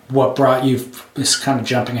what brought you, this kind of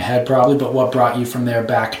jumping ahead probably, but what brought you from there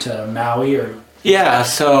back to Maui? Or Yeah,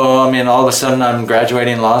 so I mean, all of a sudden I'm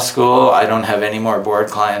graduating law school. I don't have any more board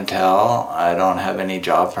clientele. I don't have any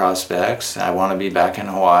job prospects. I want to be back in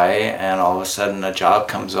Hawaii, and all of a sudden a job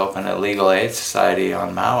comes open at Legal Aid Society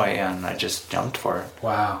on Maui, and I just jumped for it.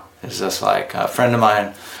 Wow. It's just like a friend of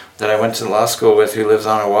mine that I went to law school with who lives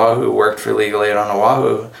on Oahu, worked for Legal Aid on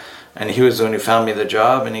Oahu, and he was the one who found me the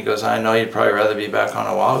job, and he goes, I know you'd probably rather be back on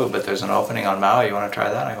Oahu, but there's an opening on Maui. You want to try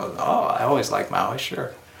that? I go, oh, I always like Maui,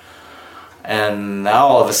 sure. And now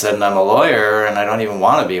all of a sudden I'm a lawyer and I don't even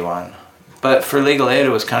want to be one. But for legal aid it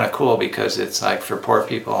was kind of cool because it's like for poor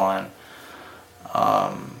people, and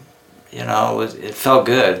you know, it felt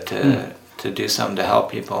good to do something to help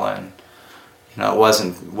people. And you know, it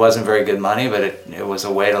wasn't very good money, but it was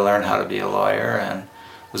a way to learn how to be a lawyer, and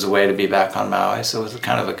it was a way to be back on Maui, so it was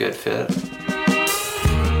kind of a good fit.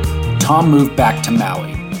 Tom moved back to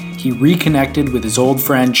Maui. He reconnected with his old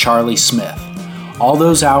friend Charlie Smith. All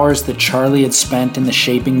those hours that Charlie had spent in the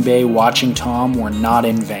shaping bay watching Tom were not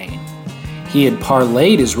in vain. He had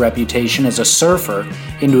parlayed his reputation as a surfer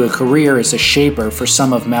into a career as a shaper for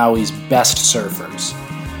some of Maui's best surfers.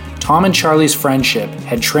 Tom and Charlie's friendship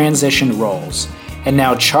had transitioned roles, and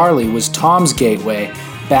now Charlie was Tom's gateway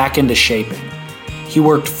back into shaping. He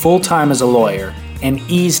worked full-time as a lawyer and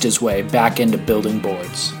eased his way back into building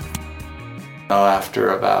boards.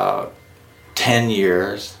 After about 10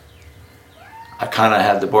 years, I kind of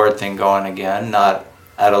had the board thing going again, not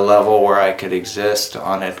at a level where I could exist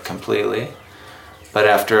on it completely. But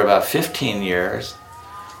after about 15 years,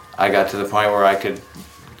 I got to the point where I could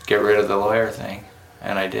get rid of the lawyer thing,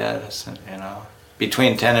 and I did. You know,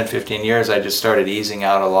 between 10 and 15 years, I just started easing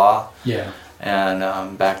out of law. Yeah.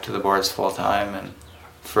 And back to the boards full time. And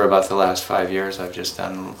for about the last 5 years, I've just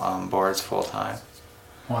done boards full time.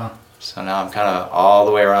 Wow. So now I'm kind of all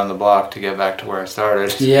the way around the block to get back to where I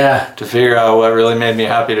started. Yeah. To figure out what really made me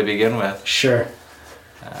happy to begin with. Sure.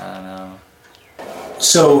 And,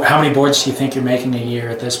 So how many boards do you think you're making a year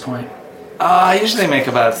at this point? I usually make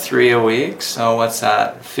about 3 a week. So what's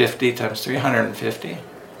that? 50 times 350.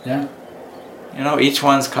 Yeah. You know, each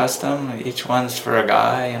one's custom. Each one's for a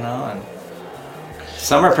guy, you know. And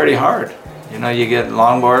some are pretty hard. You know, you get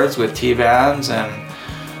longboards with T-bands and,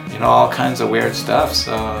 you know, all kinds of weird stuff.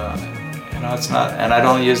 So, you know, it's not, and I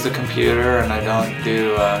don't use the computer, and I don't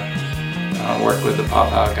do, I don't work with the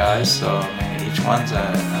pop-out guys, so I mean, each one's a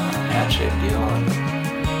handshake deal, and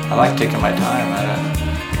I like taking my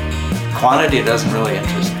time. Quantity doesn't really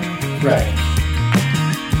interest me. Right.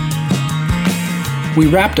 We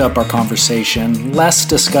wrapped up our conversation less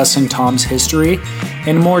discussing Tom's history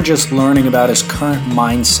and more just learning about his current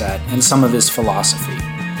mindset and some of his philosophy.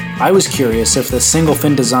 I was curious if the single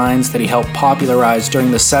fin designs that he helped popularize during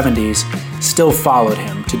the 70s still followed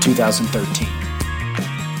him to 2013.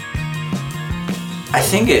 I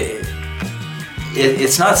think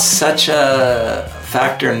it's not such a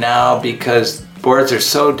factor now because boards are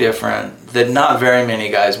so different that not very many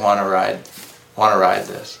guys want to ride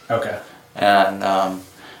this. Okay. And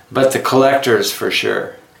but the collectors for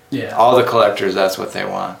sure. Yeah. All the collectors, that's what they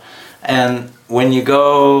want. And when you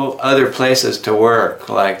go other places to work,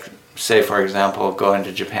 like say for example going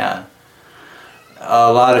to Japan,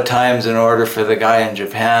 a lot of times in order for the guy in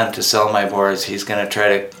Japan to sell my boards, he's going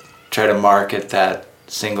to try to market that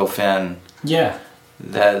single fin. Yeah.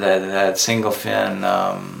 That single fin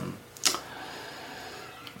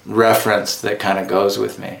reference that kind of goes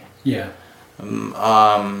with me. Yeah.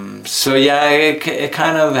 So yeah, it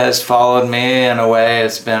kind of has followed me in a way.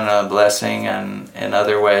 It's been a blessing, and in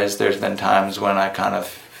other ways there's been times when I kind of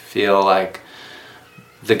feel like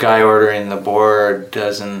the guy ordering the board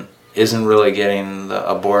isn't really getting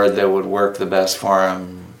a board that would work the best for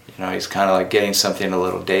him. You know, he's kind of like getting something a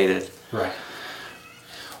little dated. Right.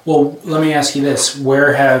 Well, let me ask you this.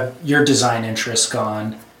 Where have your design interests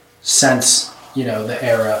gone since, the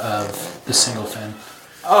era of the single fin?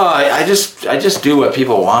 Oh, I just do what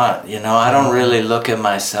people want. I don't really look at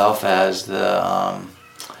myself as the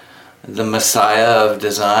messiah of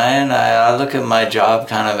design. I look at my job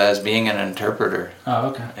kind of as being an interpreter. Oh,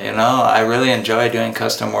 okay. I really enjoy doing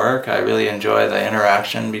custom work. I really enjoy the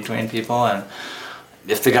interaction between people, and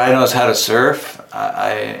if the guy knows how to surf,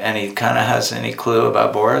 and he kind of has any clue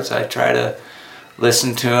about boards, I try to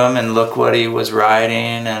listen to him and look what he was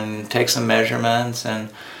riding and take some measurements and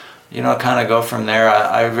kind of go from there.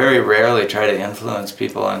 I very rarely try to influence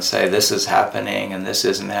people and say this is happening and this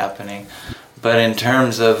isn't happening. But in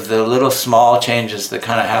terms of the little small changes that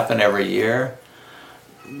kind of happen every year,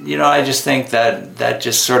 I just think that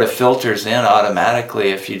just sort of filters in automatically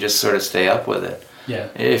if you just sort of stay up with it. Yeah.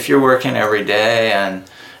 If you're working every day and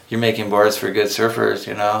you're making boards for good surfers,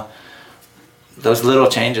 those little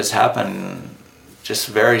changes happen just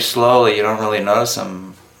very slowly. You don't really notice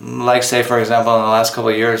them. Like, say, for example, in the last couple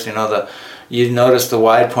of years, you notice the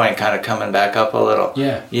wide point kind of coming back up a little.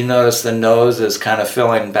 Yeah. You notice the noses kind of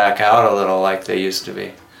filling back out a little like they used to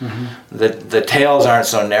be. Mm-hmm. The tails aren't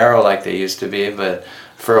so narrow like they used to be, but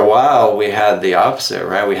for a while we had the opposite,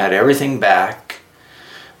 right? We had everything back.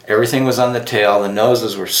 Everything was on the tail. The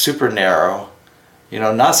noses were super narrow.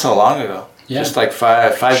 Not so long ago. Yeah. Just like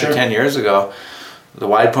five Sure. to 10 years ago. The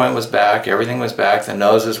wide point was back. Everything was back. The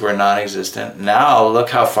noses were non-existent. Now look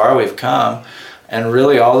how far we've come. And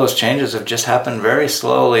really all those changes have just happened very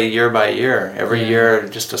slowly year by year. Every year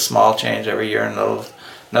just a small change. Every year another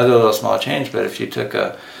little small change. But if you took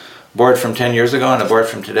a board from 10 years ago and a board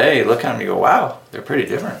from today, you look at them and you go, wow, they're pretty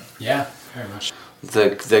different. Yeah, very much.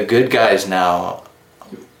 The good guys now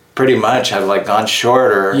pretty much have like gone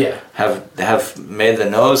shorter, have made the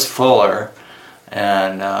nose fuller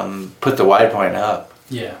and put the wide point up.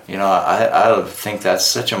 Yeah. I think that's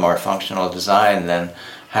such a more functional design than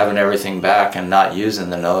having everything back and not using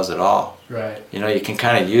the nose at all. Right. You can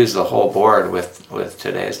kind of use the whole board with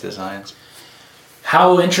today's designs.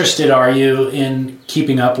 How interested are you in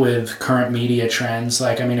keeping up with current media trends?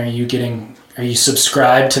 Like, are you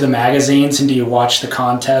subscribed to the magazines and do you watch the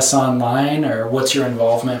contests online, or what's your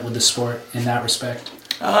involvement with the sport in that respect?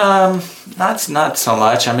 Not so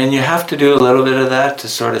much. You have to do a little bit of that to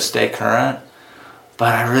sort of stay current,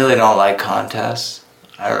 but I really don't like contests.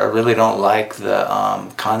 I really don't like the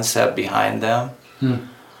concept behind them.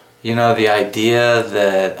 The idea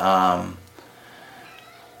that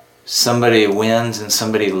somebody wins and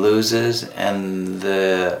somebody loses, and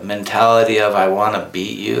the mentality of I want to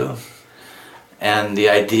beat you, and the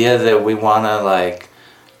idea that we want to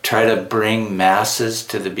try to bring masses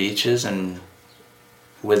to the beaches and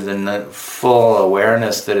with the full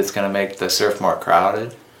awareness that it's going to make the surf more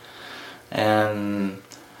crowded. And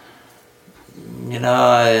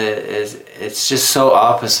it's just so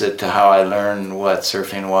opposite to how I learned what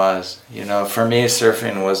surfing was. For me,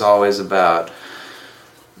 surfing was always about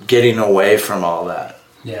getting away from all that.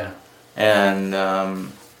 Yeah.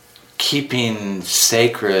 And keeping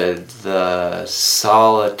sacred the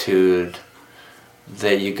solitude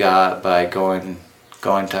that you got by going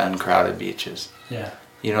to uncrowded beaches. Yeah.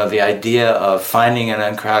 The idea of finding an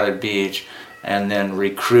uncrowded beach and then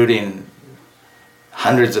recruiting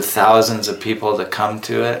hundreds of thousands of people to come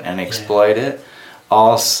to it and exploit it.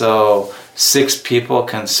 Also, 6 people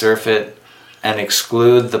can surf it and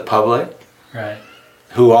exclude the public. Right.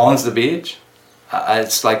 Who owns the beach?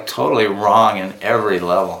 It's totally wrong in every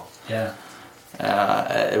level. Yeah.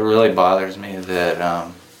 It really bothers me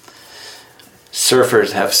that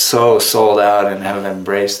surfers have so sold out and have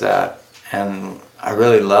embraced that. And I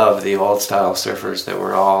really love the old style surfers that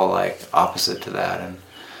were all opposite to that. And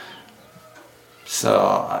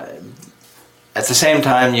so at the same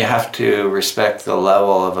time, you have to respect the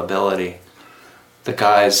level of ability. The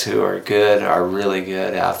guys who are good are really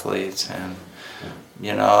good athletes, and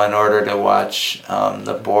in order to watch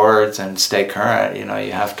the boards and stay current,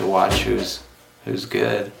 you have to watch who's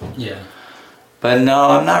good. Yeah. But no,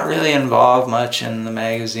 I'm not really involved much in the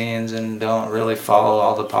magazines and don't really follow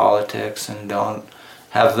all the politics and don't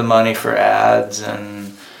have the money for ads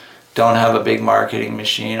and don't have a big marketing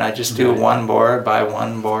machine. I just do one board by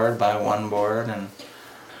one board by one board. And,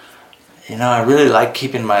 I really like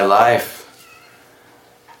keeping my life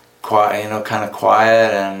quiet, kind of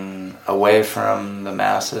quiet and away from the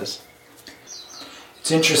masses. It's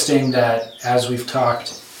interesting that as we've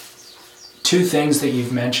talked, 2 things that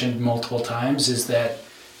you've mentioned multiple times is that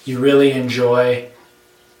you really enjoy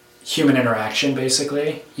human interaction,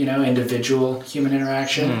 basically, individual human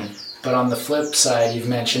interaction. But on the flip side, you've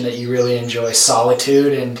mentioned that you really enjoy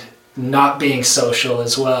solitude and not being social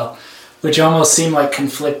as well, which almost seem like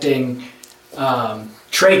conflicting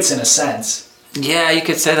traits in a sense. Yeah, you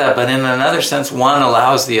could say that, but in another sense, one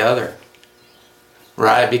allows the other,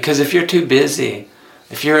 right? Because if you're too busy,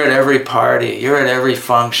 if you're at every party, you're at every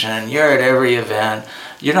function, you're at every event,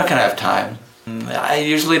 you're not going to have time. I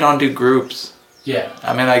usually don't do groups. Yeah.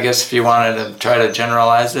 I mean, I guess if you wanted to try to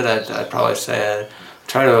generalize it, I'd probably say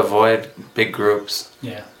try to avoid big groups.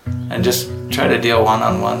 Yeah. And just try to deal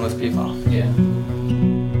one-on-one with people. Yeah.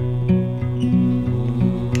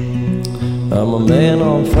 I'm a man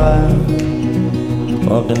on fire,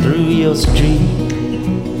 walking through your street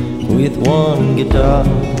with one guitar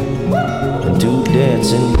and two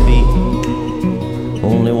dancing feet.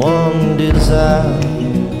 Only one desire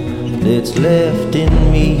that's left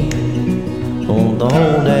in me, on the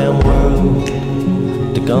whole damn world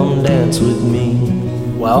to come dance with me.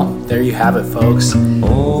 Well, there you have it, folks.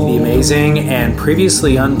 The amazing and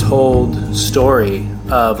previously untold story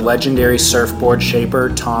of legendary surfboard shaper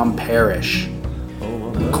Tom Parrish.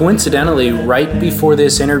 Coincidentally, right before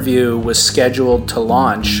this interview was scheduled to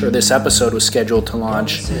launch, or this episode was scheduled to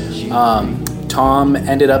launch, Tom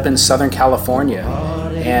ended up in Southern California,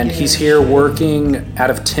 and he's here working out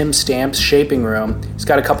of Tim Stamp's shaping room. He's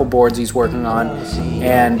got a couple boards he's working on,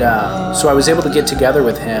 and so I was able to get together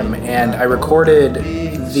with him, and I recorded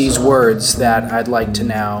these words that I'd like to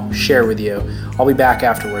now share with you. I'll be back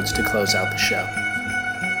afterwards to close out the show.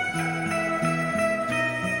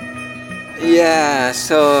 Yeah,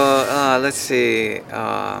 so let's see.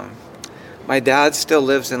 My dad still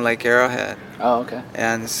lives in Lake Arrowhead. Oh, okay.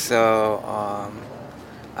 And so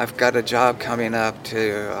I've got a job coming up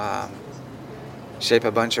to shape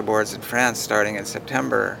a bunch of boards in France starting in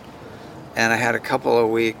September. And I had a couple of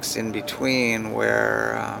weeks in between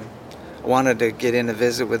where I wanted to get in to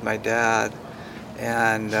visit with my dad.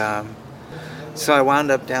 And so I wound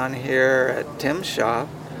up down here at Tim's shop.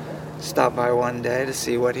 Stopped by one day to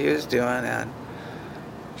see what he was doing, and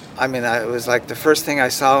I mean, it was like the first thing I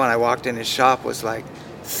saw when I walked in his shop was like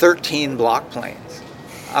 13 block planes.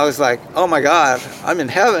 I was like, oh my God, I'm in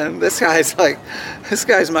heaven. This guy's my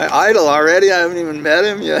idol already. I haven't even met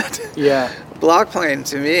him yet. Yeah. Block plane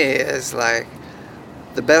to me is like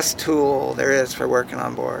the best tool there is for working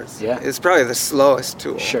on boards. Yeah. It's probably the slowest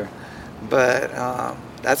tool. Sure. But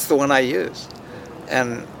that's the one I use.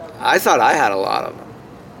 And I thought I had a lot of them.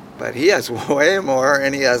 But he has way more,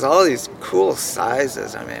 and he has all these cool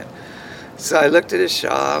sizes. I mean, so I looked at his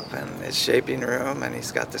shop and his shaping room, and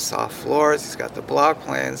he's got the soft floors, he's got the block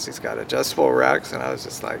planes, he's got adjustable racks, and I was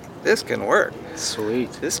just like, this can work.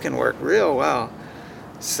 Sweet. This can work real well.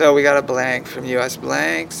 So we got a blank from US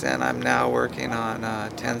Blanks, and I'm now working on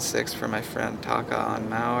 10.6 for my friend Taka on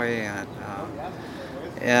Maui,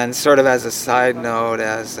 and sort of as a side note,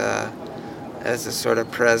 as a sort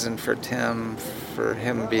of present for Tim, for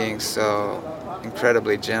him being so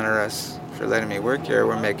incredibly generous for letting me work here,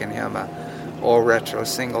 we're making him a all retro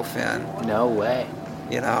single fin. No way.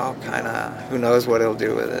 You know, kind of, who knows what he'll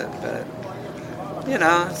do with it, but, you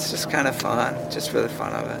know, it's just kind of fun, just for the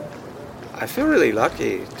fun of it. I feel really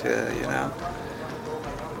lucky to, you know,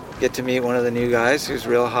 get to meet one of the new guys who's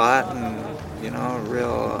real hot and, you know,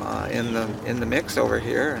 real in the mix over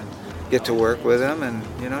here, and get to work with him and,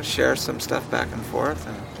 you know, share some stuff back and forth.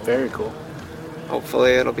 And very cool.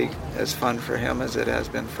 Hopefully it'll be as fun for him as it has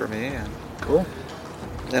been for me. And cool.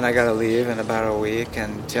 Then I got to leave in about a week,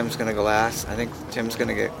 and Tim's going to glass. I think Tim's going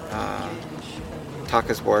to get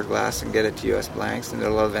Taka's board glass and get it to US Blanks, and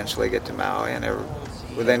it'll eventually get to Maui. And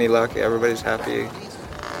with any luck, everybody's happy.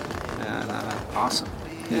 And, awesome.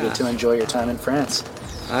 You get to enjoy your time in France.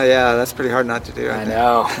 Oh yeah, that's pretty hard not to do. I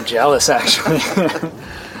know. I'm jealous, actually.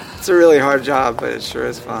 It's a really hard job, but it sure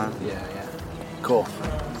is fun. Yeah. Cool.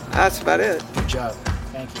 That's about it. Good job.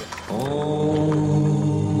 Thank you.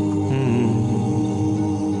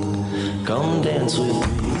 Come dance with me.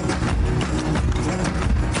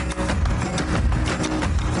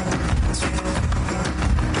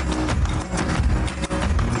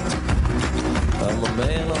 I'm a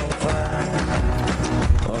man on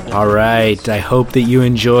fire. All right. I hope that you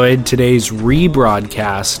enjoyed today's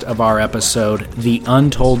rebroadcast of our episode, The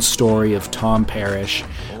Untold Story of Tom Parrish.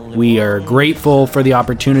 We are grateful for the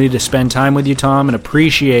opportunity to spend time with you, Tom, and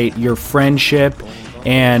appreciate your friendship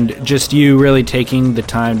and just you really taking the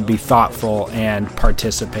time to be thoughtful and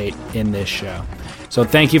participate in this show. So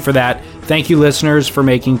thank you for that. Thank you, listeners, for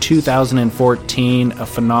making 2014 a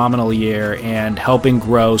phenomenal year and helping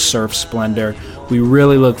grow Surf Splendor. We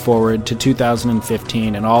really look forward to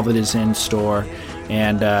 2015 and all that is in store.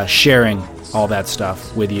 and sharing all that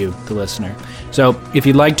stuff with you, the listener. So if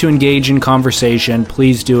you'd like to engage in conversation,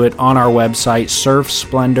 please do it on our website,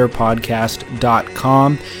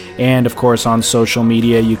 surfsplendorpodcast.com. And of course, on social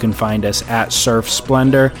media, you can find us at Surf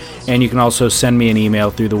Splendor. And you can also send me an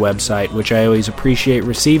email through the website, which I always appreciate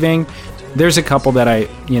receiving. There's a couple that I,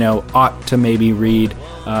 ought to maybe read.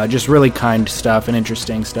 Just really kind stuff and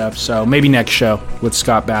interesting stuff. So maybe next show with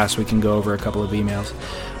Scott Bass, we can go over a couple of emails.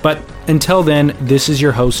 But until then, this is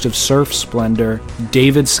your host of Surf Splendor,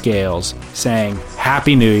 David Scales, saying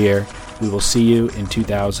Happy New Year. We will see you in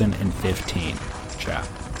 2015. Ciao.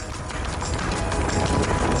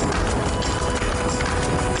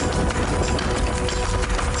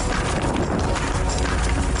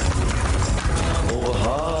 Oh,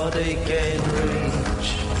 heartache and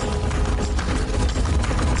rage,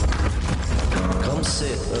 come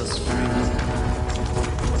set us free.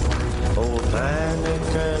 Oh, panic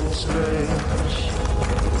and strange,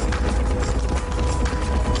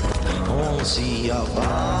 oh, see our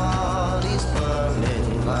bodies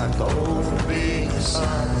burning like old big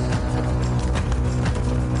sun.